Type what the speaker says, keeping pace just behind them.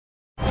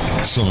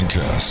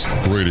SongCast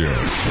Radio.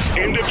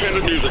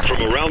 Independent music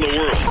from around the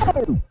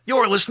world.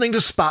 You're listening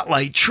to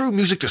Spotlight, true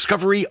music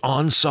discovery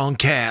on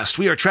SongCast.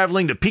 We are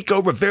traveling to Pico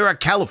Rivera,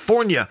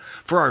 California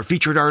for our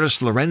featured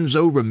artist,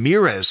 Lorenzo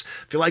Ramirez.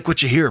 If you like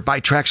what you hear, buy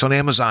tracks on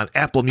Amazon,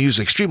 Apple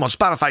Music, stream on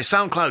Spotify,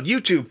 SoundCloud,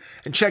 YouTube,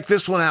 and check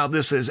this one out.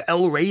 This is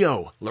El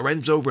Rayo,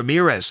 Lorenzo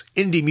Ramirez,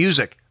 indie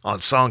music on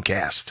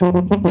SongCast.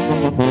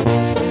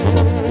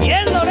 Y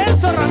es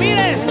Lorenzo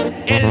Ramírez,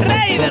 el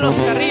rey de los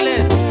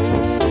carriles.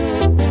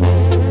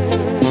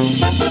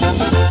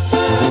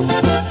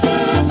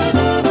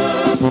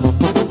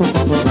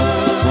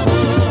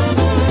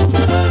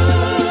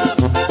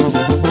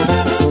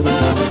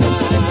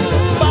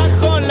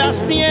 Bajo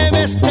las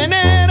nieves de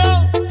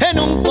enero, en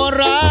un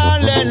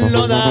corral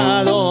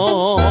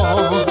enlodado,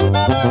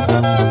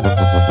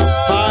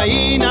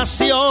 ahí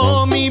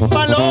nació mi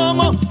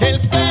palomo, el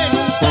que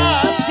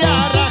nunca se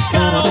ha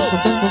rajado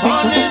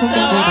con el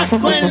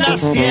trabajo en la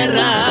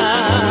sierra,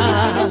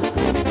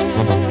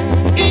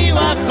 y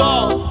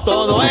bajo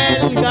todo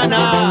el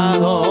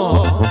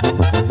ganado.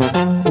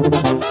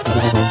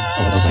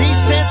 Si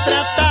se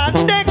trata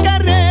de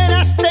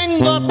carreras,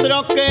 tengo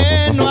otro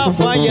que no ha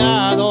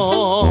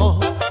fallado.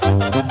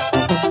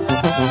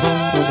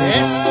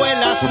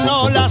 Escuelas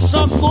no las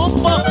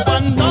ocupo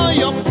cuando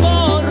yo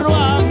corro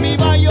a mi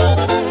vallo,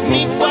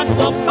 ni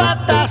cuatro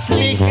patas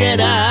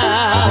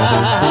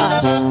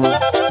ligeras.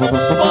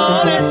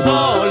 Por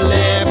eso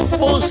le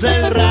puse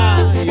el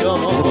rayo,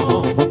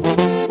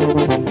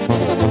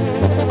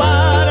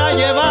 para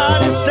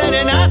llevar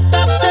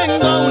serenata.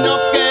 Tengo uno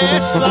que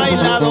es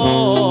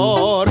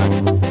bailador.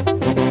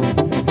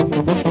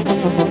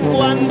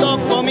 Cuando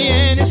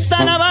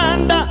comienza la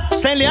banda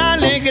se le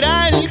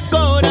alegra el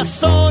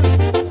corazón,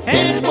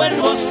 el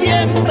cuervo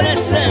siempre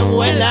se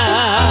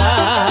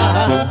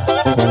vuela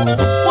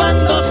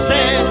cuando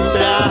se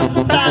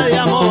trata de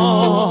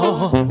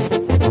amor.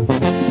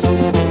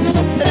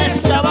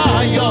 Tres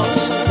caballos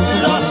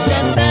los que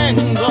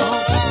tengo,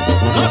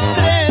 los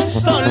tres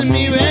son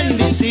mi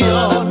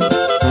bendición.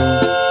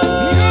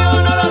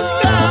 Yo no los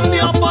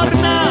cambio por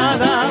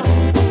nada,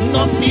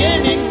 no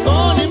tienen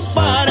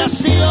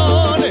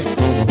comparación.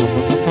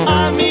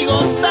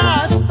 Amigos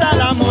hasta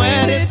la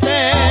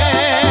muerte,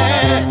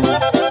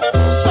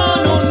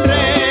 son un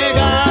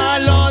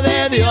regalo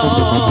de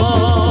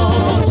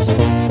Dios.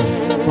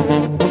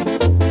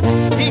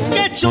 Y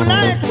qué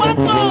chula de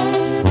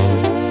cuantos,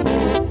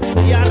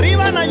 y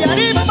arriba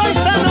Nayarit,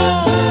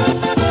 paisano.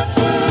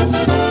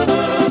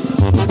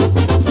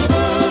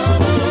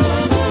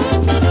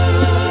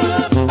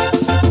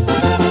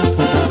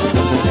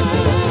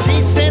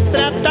 Si se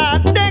trata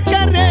de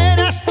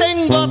carreras,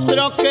 tengo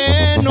otro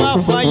que no ha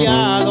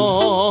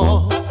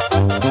fallado.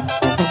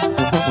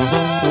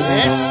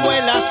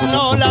 Escuelas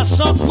no las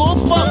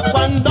ocupo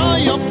cuando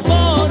yo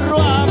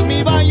corro a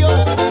mi vallo,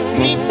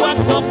 ni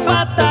cuatro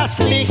patas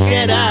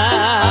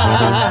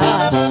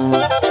ligeras.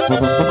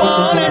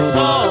 Por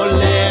eso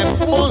le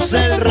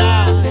puse el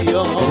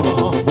rayo,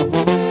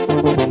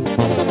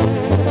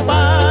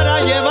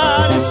 para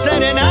llevar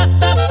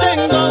serenata.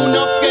 Tengo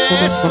uno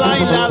que es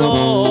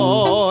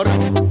bailador.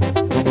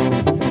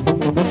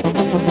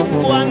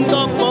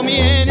 Cuando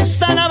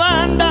comienza la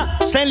banda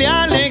se le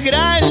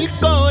alegra el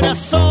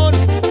corazón,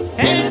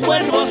 el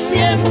cuervo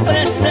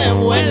siempre se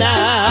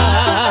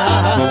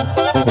vuela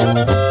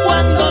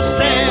cuando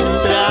se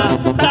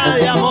trata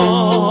de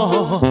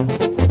amor.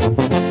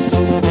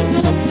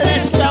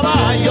 Tres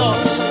caballos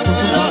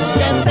los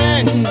que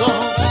tengo,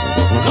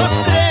 los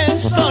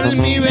tres son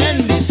mi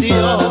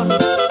bendición.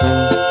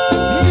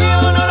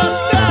 Yo no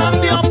los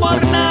cambio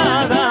por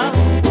nada,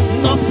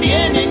 no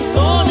tienen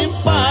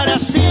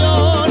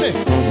comparación.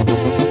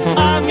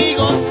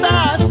 Amigos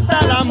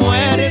hasta la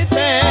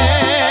muerte,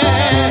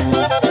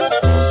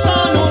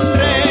 son un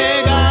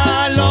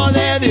regalo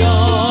de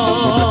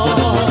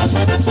Dios.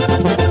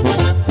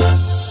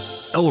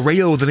 El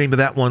Rayo, the name of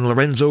that one.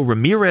 Lorenzo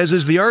Ramirez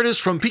is the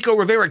artist from Pico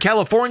Rivera,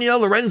 California.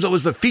 Lorenzo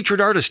is the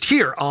featured artist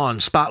here on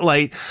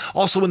Spotlight.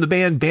 Also in the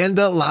band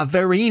Banda La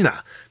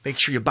Verina. Make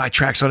sure you buy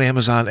tracks on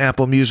Amazon,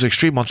 Apple Music,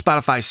 stream on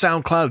Spotify,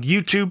 SoundCloud,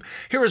 YouTube.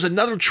 Here is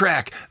another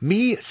track,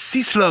 Mi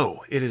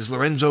Cislo. It is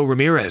Lorenzo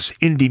Ramirez,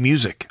 indie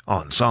music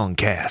on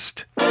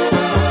SongCast.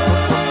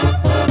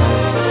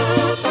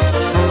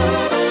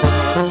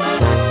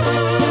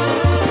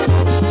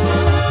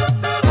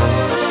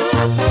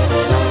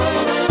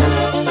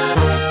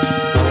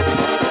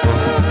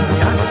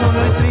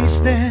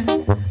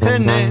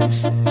 En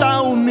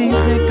esta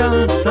humilde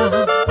casa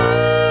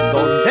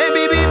donde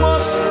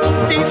vivimos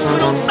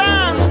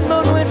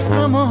disfrutando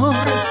nuestro amor.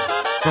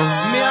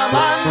 Me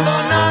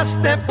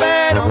abandonaste,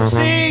 pero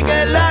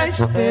sigue la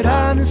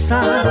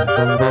esperanza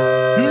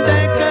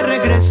de que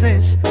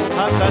regreses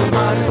a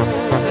calmar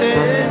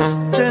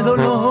este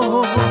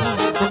dolor.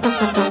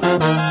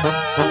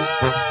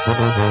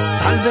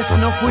 Tal vez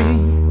no fui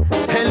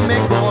el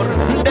mejor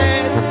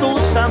de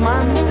tus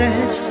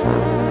amantes,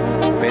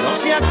 pero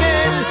sí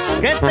aquel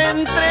que te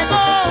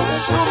entregó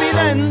su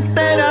vida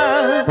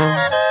entera,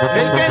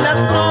 el que en las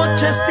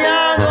noches te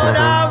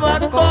adoraba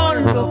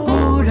con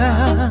locura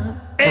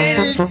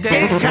el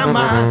que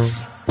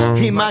jamás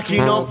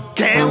imaginó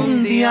que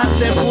un día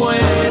te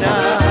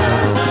fueras.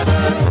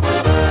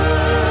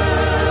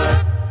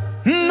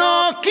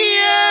 No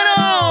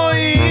quiero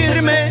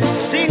irme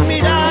sin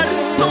mirar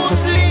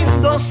tus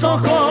lindos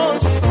ojos,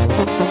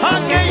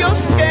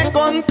 aquellos que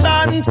con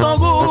tanto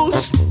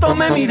gusto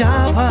me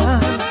miraban.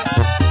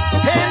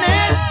 En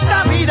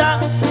esta vida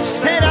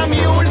será mi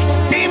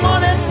último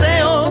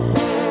deseo,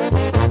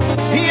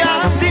 y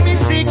así mi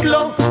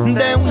ciclo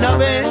de una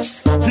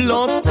vez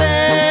lo terminarás.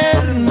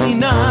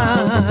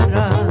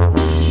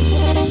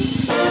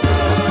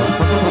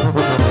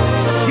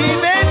 Y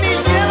ven y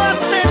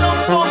llévate lo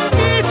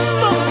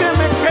poquito que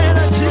me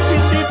queda,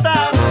 chiquitita.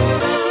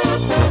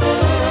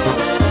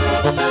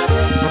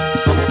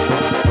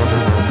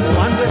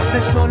 Cuando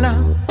estés sola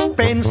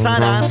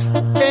pensarás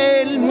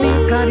en mi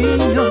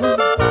cariño,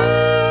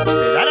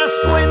 te darás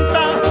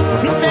cuenta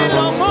de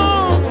lo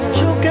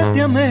mucho que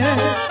te amé.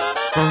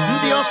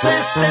 Dios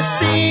es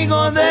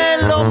testigo de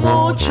lo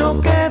mucho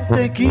que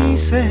te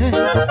quise.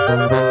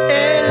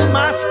 Él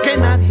más que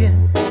nadie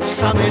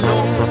sabe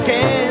lo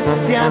que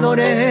te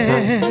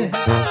adoré.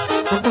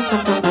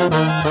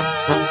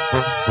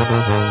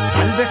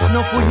 Tal vez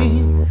no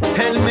fui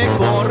el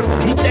mejor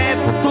de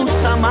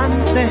tus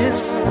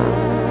amantes,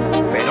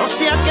 pero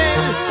sí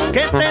aquel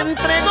que te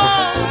entregó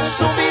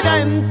su vida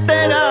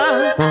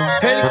entera,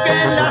 el que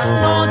en las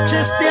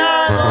noches te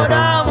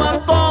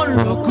adoraba con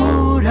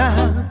locura,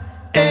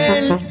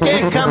 el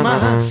que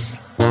jamás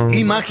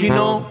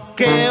imaginó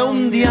que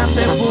un día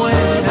te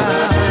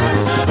fueras.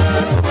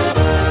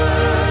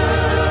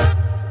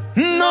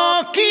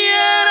 No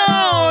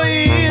quiero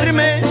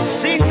irme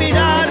sin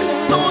mirar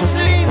tus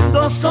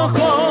lindos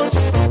ojos,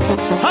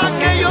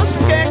 aquellos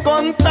que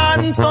con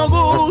tanto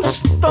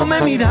gusto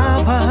me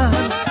miraban.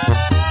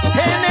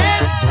 En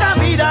esta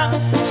vida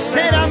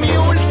será mi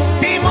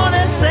último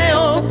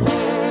deseo,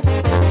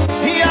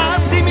 y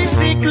así mi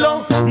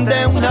ciclo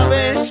de una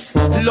vez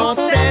lo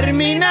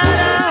terminarás.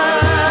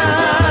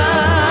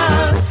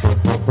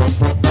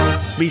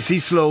 Mi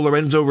Cislo,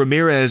 Lorenzo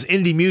Ramirez,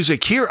 indie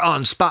music here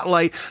on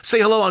Spotlight.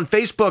 Say hello on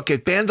Facebook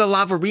at Banda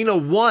Lavarina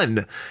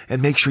 1,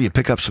 and make sure you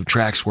pick up some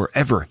tracks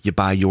wherever you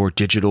buy your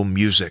digital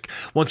music.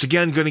 Once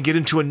again, going to get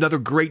into another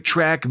great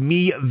track,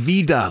 Mi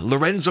Vida,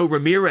 Lorenzo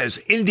Ramirez,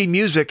 indie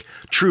music,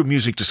 true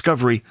music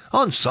discovery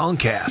on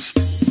SongCast.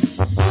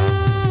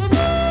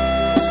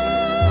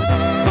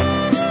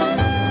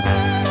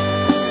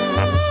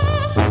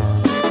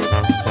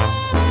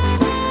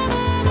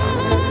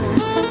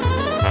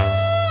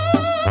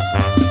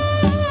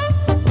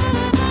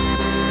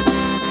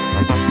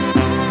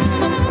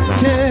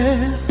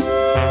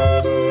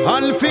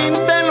 Al fin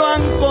te lo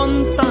han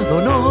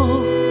contado, ¿no?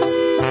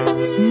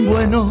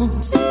 Bueno,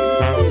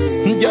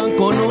 ya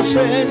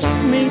conoces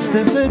mis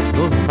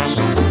defectos.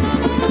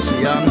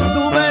 Si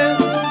anduve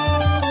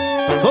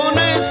con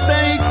este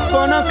y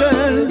con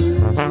aquel,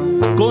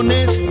 con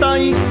esta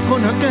y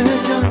con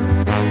aquella,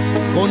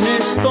 con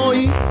esto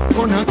y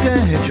con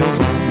aquello,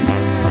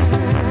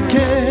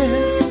 ¿qué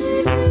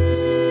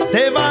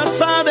te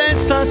vas a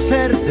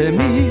deshacer de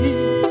mí?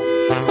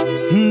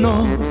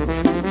 No,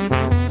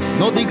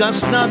 no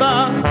digas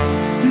nada,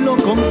 lo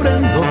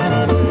comprendo,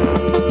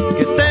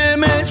 que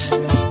temes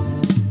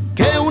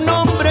que un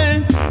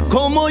hombre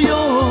como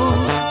yo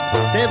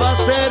te va a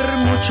hacer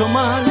mucho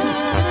mal,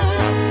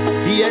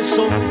 y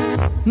eso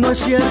no es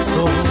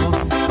cierto.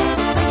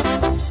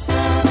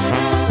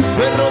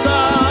 Yo he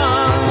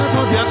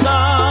rodado de acá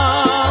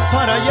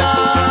para allá,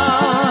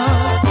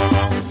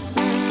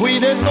 fui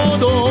de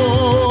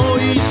todo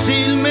y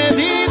sin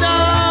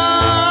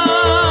medida,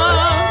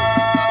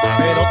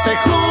 pero te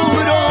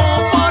juro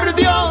por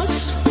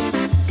Dios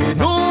que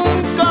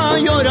nunca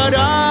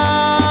llorarás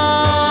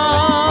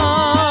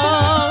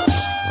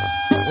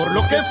por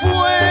lo que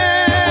fue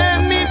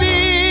mi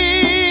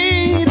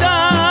vida.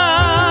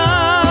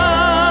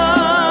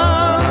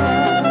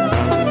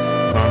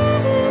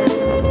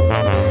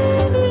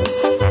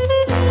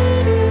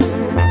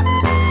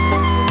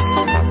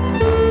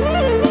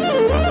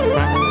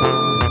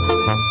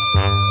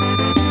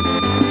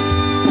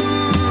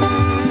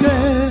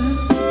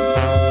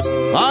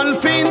 Al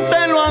fin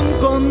te lo han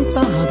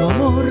contado,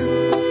 amor.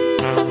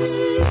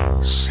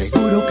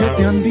 Seguro que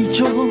te han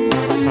dicho,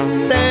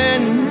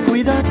 ten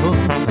cuidado,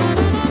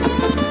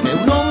 que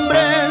un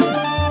hombre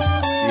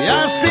que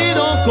ha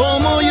sido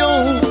como yo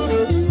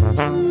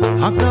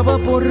acaba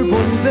por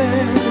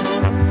volver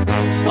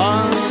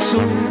a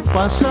su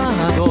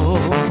pasado.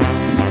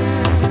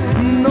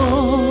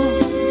 No,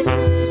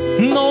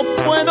 no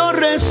puedo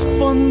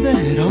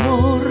responder,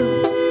 amor.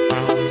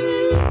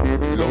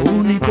 Lo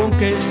único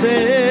que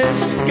sé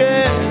es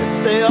que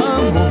te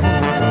amo,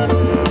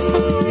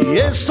 y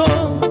eso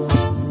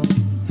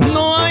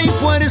no hay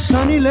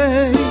fuerza ni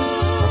ley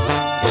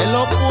que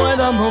lo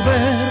pueda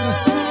mover.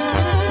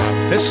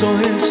 Eso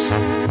es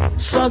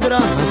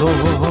sagrado.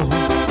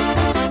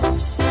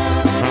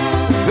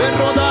 He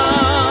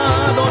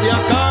rodado de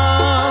acá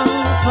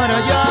para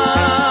allá,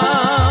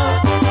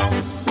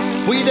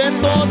 fui de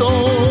todo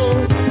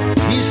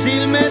y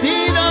sin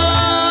medida,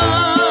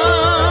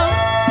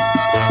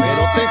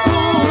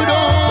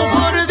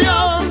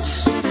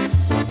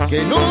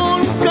 que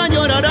nunca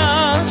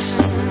llorarás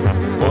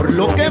por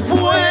lo que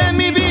fue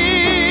mi vida.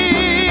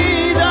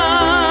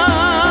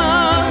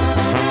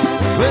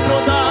 Yo he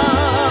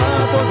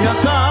rodado de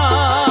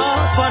acá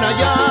para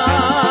allá,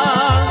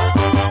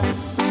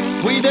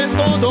 fui de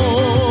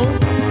todo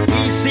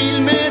y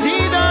sin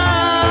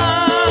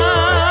medida,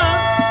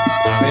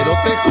 pero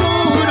te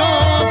juro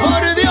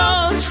por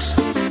Dios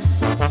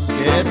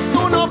que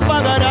tú no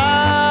pagarás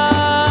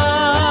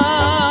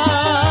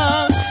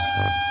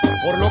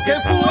por lo que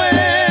fue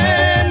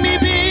mi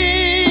vida.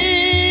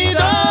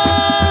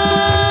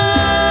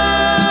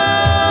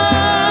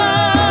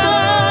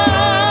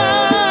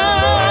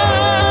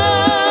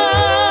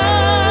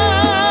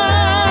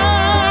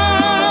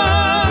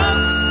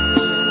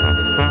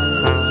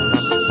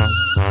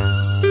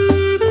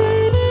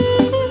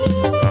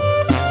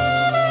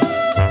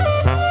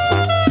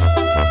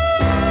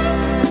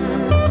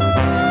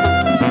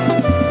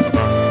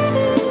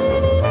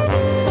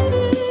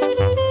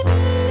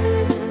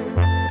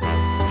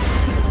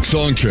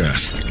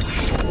 SongCast.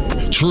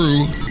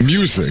 True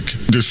Music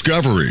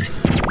Discovery.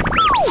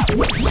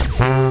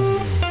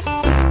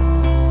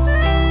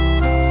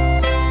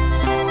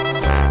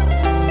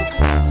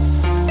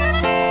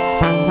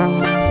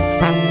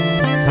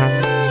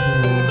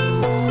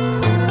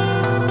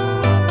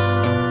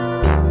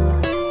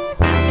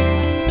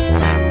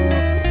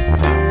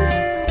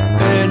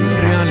 En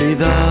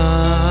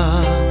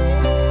realidad,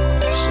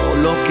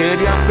 solo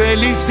quería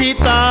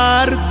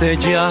felicitarte,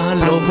 ya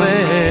lo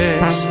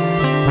ves,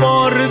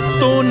 por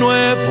tu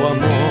nuevo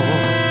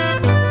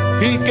amor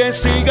y que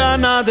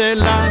sigan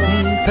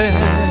adelante.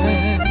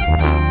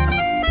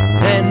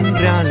 En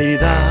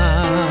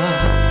realidad,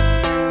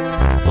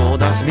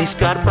 todas mis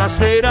cartas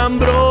eran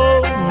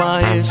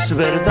broma, es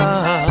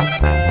verdad,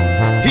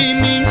 y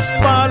mis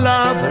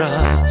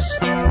palabras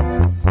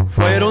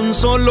fueron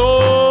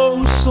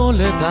solo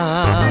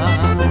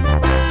soledad.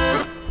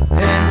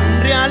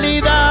 En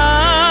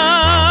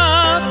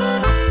realidad,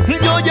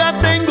 yo ya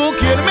tengo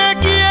quien me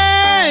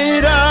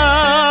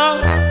quiera,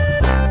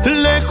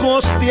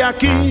 lejos de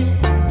aquí,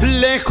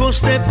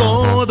 lejos de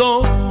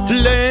todo,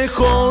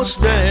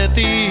 lejos de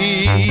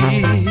ti.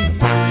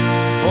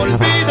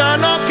 Olvida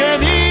lo que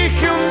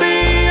dije un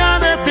día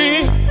de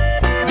ti,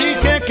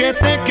 dije que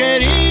te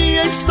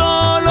quería y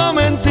solo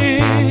mentí,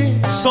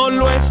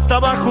 solo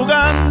estaba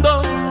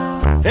jugando,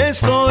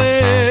 eso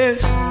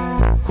es,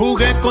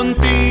 jugué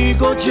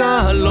contigo,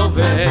 ya lo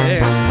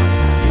ves.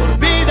 Y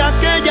olvida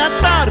aquella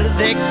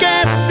tarde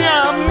que te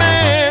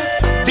amé,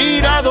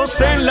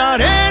 tirados en la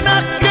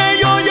arena que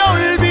yo ya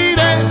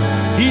olvidé,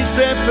 y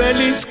sé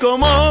feliz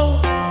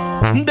como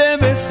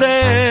debe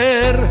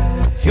ser,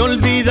 y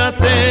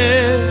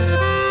olvídate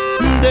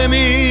de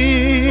mí.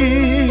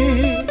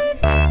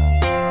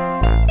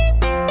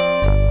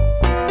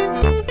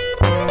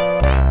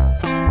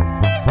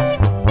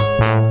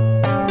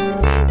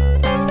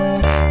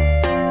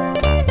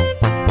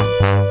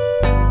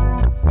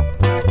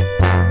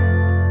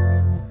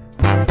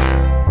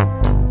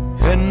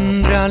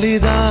 En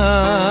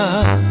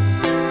realidad,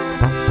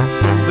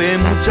 tuve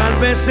muchas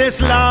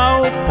veces la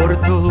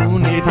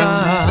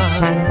oportunidad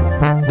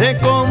de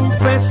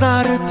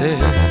confesarte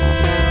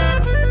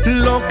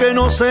lo que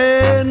no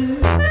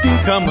sentí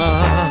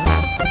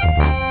jamás.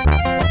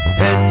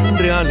 En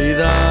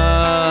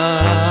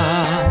realidad,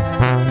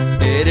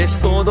 eres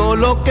todo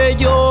lo que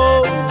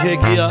yo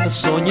llegué a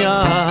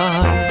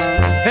soñar,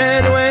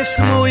 pero es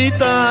muy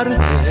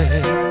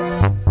tarde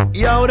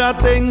y ahora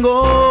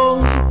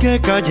tengo que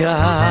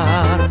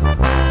callar.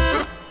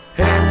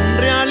 En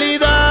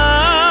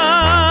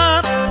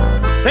realidad,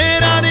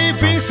 será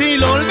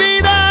difícil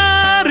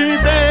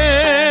olvidarte,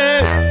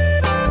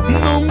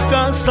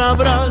 nunca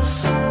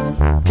sabrás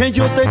que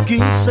yo te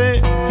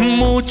quise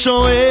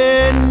mucho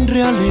en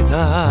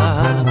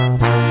realidad.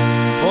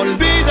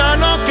 Olvida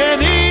lo que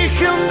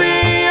dije un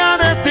día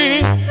de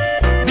ti,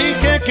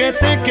 dije que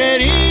te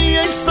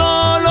quería y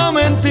solo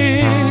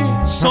mentí,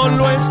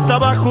 solo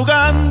estaba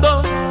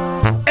jugando,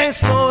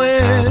 eso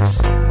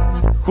es,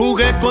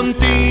 jugué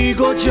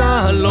contigo,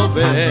 ya lo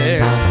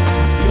ves.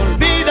 Y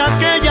olvida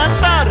aquella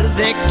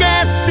tarde que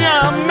te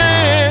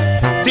amé,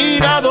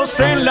 tirados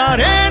en la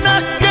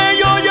arena que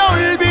yo ya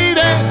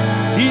olvidé,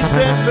 y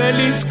sé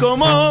feliz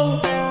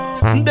como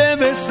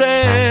debe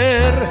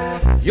ser,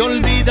 y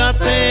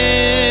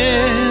olvídate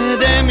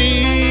de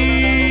mí.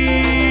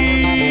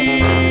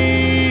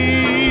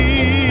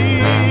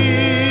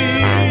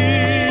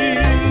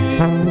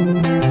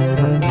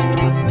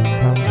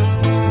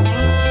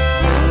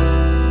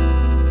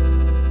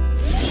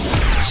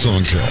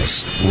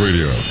 SongCast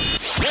Radio.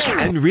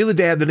 And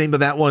Realidad, the name of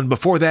that one.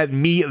 Before that,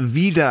 Mi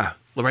Vida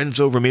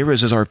Lorenzo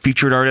Ramirez is our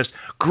featured artist.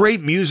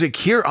 Great music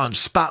here on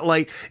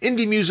Spotlight.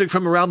 Indie music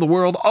from around the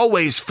world,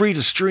 always free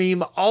to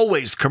stream,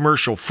 always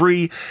commercial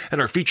free. And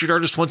our featured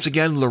artist, once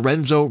again,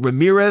 Lorenzo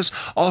Ramirez.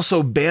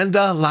 Also,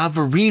 Banda La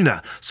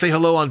Verina. Say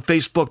hello on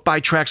Facebook, buy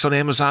tracks on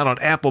Amazon, on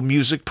Apple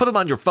Music. Put them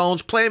on your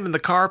phones, play them in the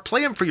car,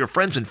 play them for your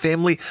friends and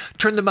family.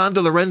 Turn them on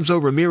to Lorenzo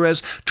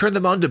Ramirez. Turn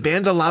them on to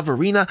Banda La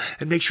Verina.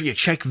 And make sure you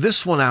check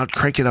this one out.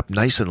 Crank it up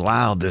nice and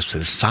loud. This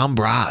is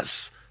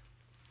Sombras.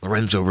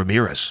 Lorenzo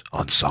Ramirez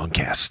on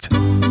SongCast.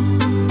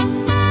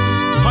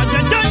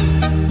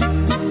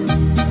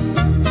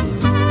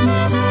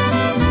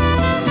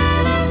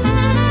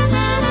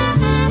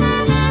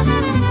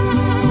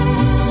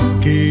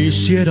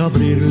 Quisiera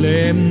abrir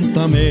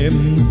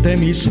lentamente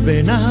mis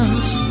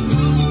venas,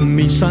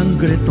 mi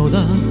sangre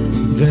toda,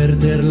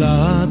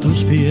 verterla a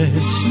tus pies,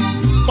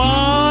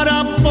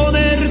 para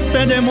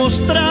poderte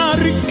demostrar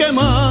que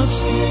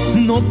más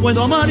no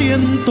puedo amar y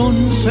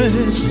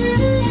entonces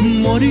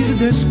morir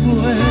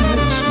después.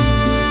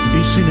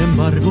 Y sin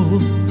embargo,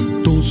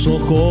 tus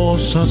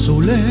ojos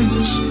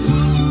azules,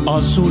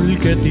 azul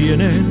que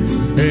tienen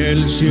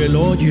el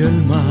cielo y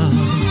el mar,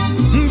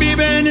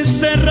 viven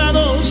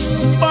cerrados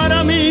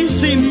para mí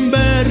sin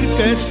ver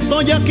que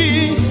estoy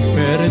aquí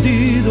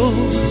perdido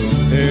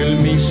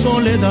en mi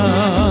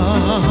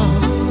soledad.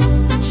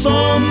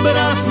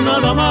 Sombras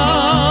nada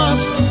más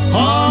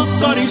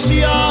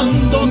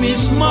acariciando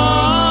mis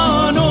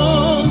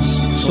manos,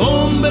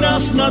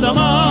 sombras nada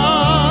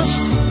más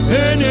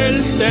en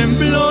el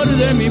temblor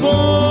de mi voz.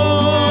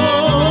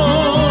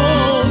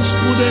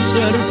 Pude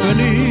ser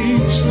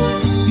feliz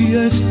y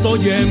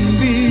estoy en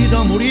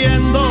vida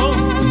muriendo,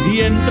 y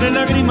entre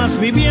lágrimas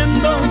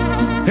viviendo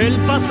el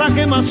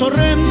pasaje más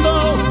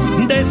horrendo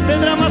de este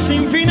drama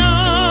sin final.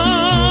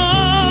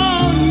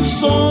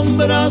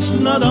 Sombras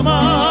nada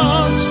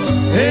más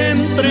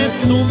entre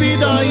tu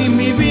vida y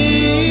mi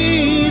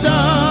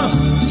vida,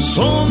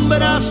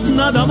 sombras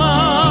nada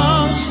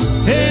más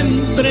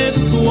entre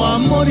tu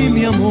amor y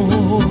mi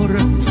amor.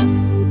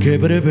 Qué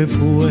breve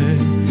fue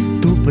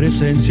tu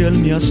presencia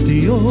en mi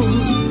hastío,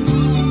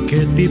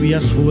 qué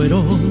tibias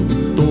fueron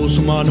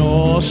tus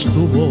manos,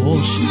 tu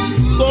voz.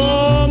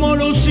 Como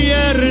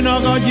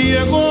luciérnaga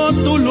llegó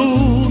tu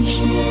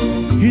luz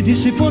y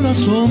disipó la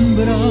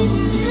sombra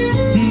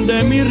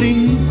de mi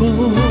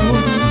rincón.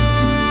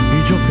 Y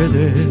yo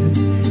quedé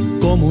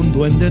como un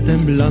duende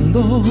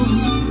temblando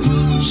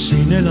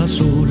sin el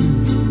azul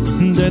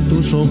de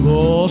tus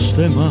ojos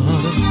de mar,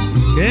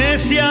 que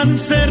se han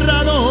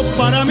cerrado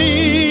para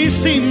mí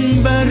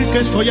sin ver que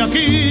estoy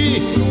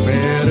aquí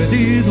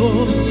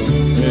perdido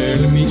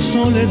en mi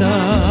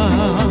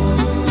soledad.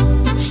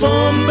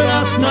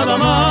 Sombras nada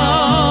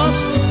más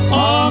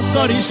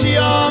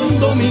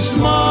acariciando mis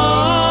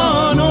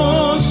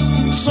manos,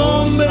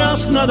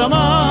 sombras nada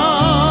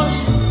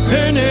más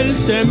en el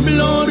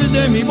temblor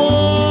de mi voz.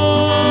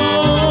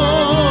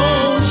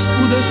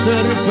 Pude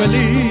ser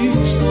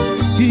feliz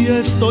y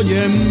estoy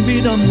en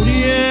vida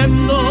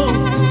muriendo,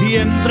 y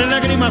entre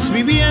lágrimas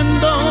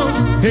viviendo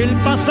el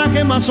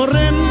pasaje más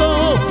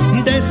horrendo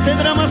de este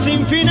drama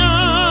sin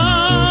final.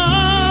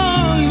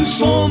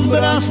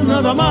 Sombras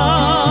nada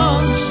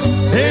más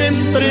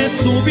entre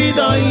tu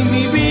vida y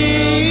mi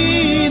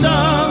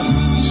vida,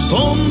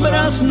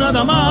 sombras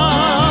nada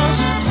más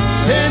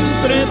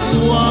entre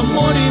tu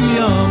amor y mi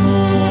amor.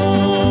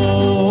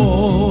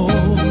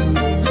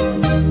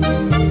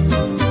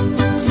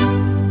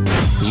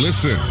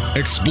 Listen,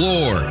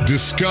 explore,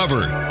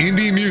 discover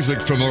indie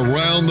music from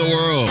around the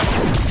world.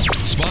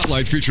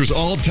 Spotlight features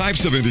all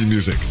types of indie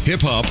music: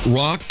 hip-hop,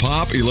 rock,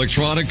 pop,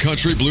 electronic,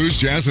 country, blues,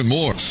 jazz, and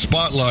more.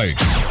 Spotlight.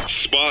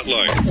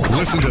 Spotlight.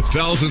 Listen to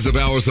thousands of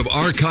hours of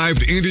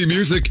archived indie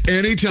music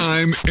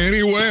anytime,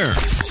 anywhere.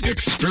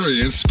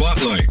 Experience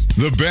Spotlight.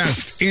 The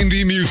best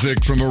indie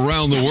music from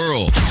around the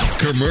world.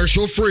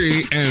 Commercial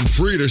free and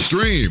free to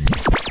stream.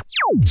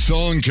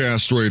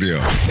 SongCast Radio.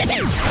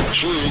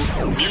 True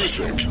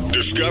music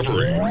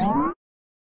discovery.